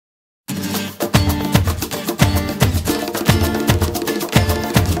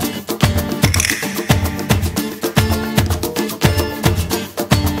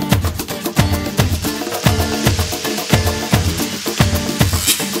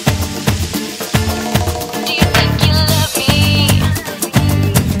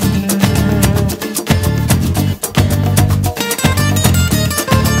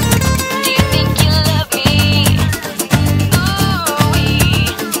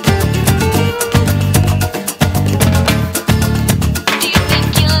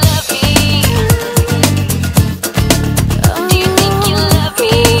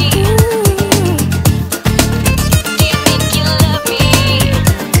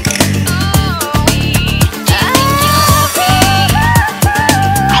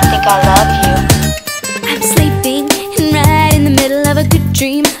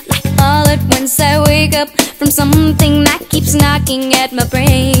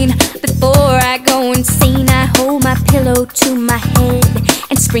pillow to my head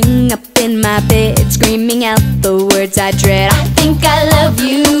and spring up in my bed, screaming out the words I dread. I think I love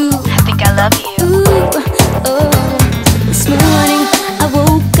you. I think I love you. Ooh, oh. This morning I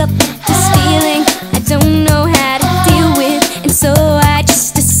woke up with this feeling I don't know how to deal with, and so I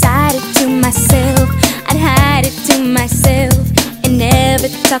just decided to myself I'd hide it to myself and never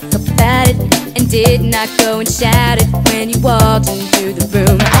talk about it, and did not go and shout it when you walked into the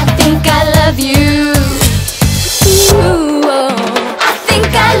room. I think I love you. Ooh, oh. I think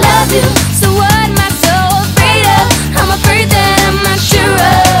I love you. So what am I so afraid of? I'm afraid that I'm not sure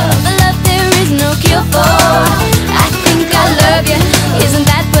of the love there is no cure for. I think I love you. Isn't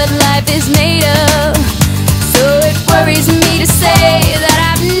that what life is made of? So it worries me to say that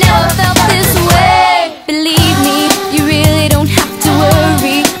I've never felt this way. Believe me, you really don't have to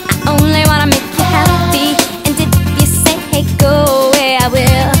worry. I only wanna make you happy, and if you say hey go away I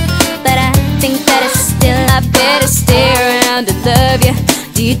will, but I think that it's still I better stay around to love you.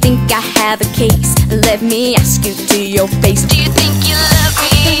 Do you think I have a case? Let me ask you to your face. Do you think you love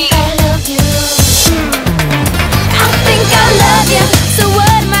me? I think I love you. I think I love you. So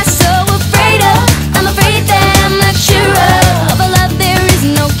what am I so afraid of? I'm afraid that I'm not sure of a love there is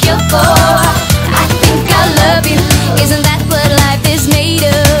no cure for. I think I love you. Isn't that what life is made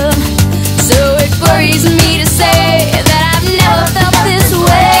of? So it worries me to say that I've never felt this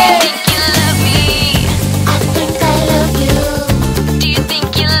way. Do you think you love me? I think I love you. Do you think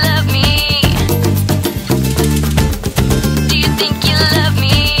you love me? Do you think you love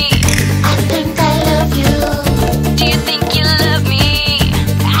me? I think I love you. Do you think you love me?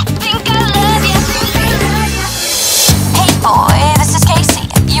 I think I love you. Hey boy, this is Kaci.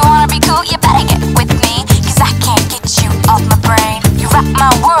 You wanna be cool? You better get with me, 'cause I can't get you off my brain. You rock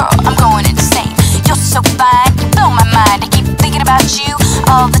my world, I'm going insane. You're so fine, you blow my mind. I keep thinking about you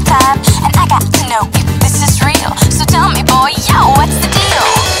all the time, and I got to know if this is real. So tell me boy, yo, what's the deal?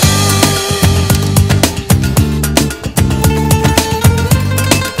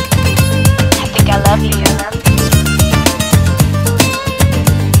 I think I love you.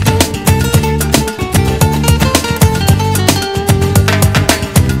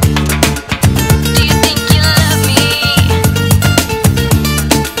 Do you think you love me?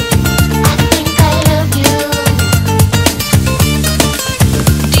 I think I love you.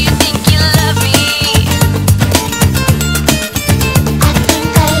 Do you think you love me? I think I love you. Do you think you love me? I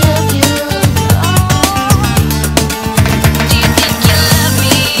think I love you. Do you think you love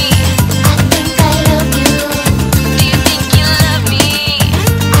me? I think I love you. Do you think you love me?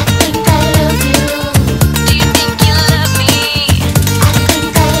 I think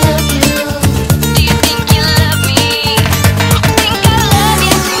I love you. Do you think you love me? I think I love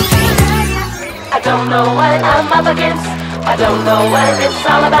you. I don't know what I'm up against. I don't know what it's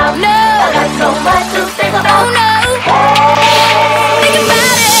all about. No. I got so much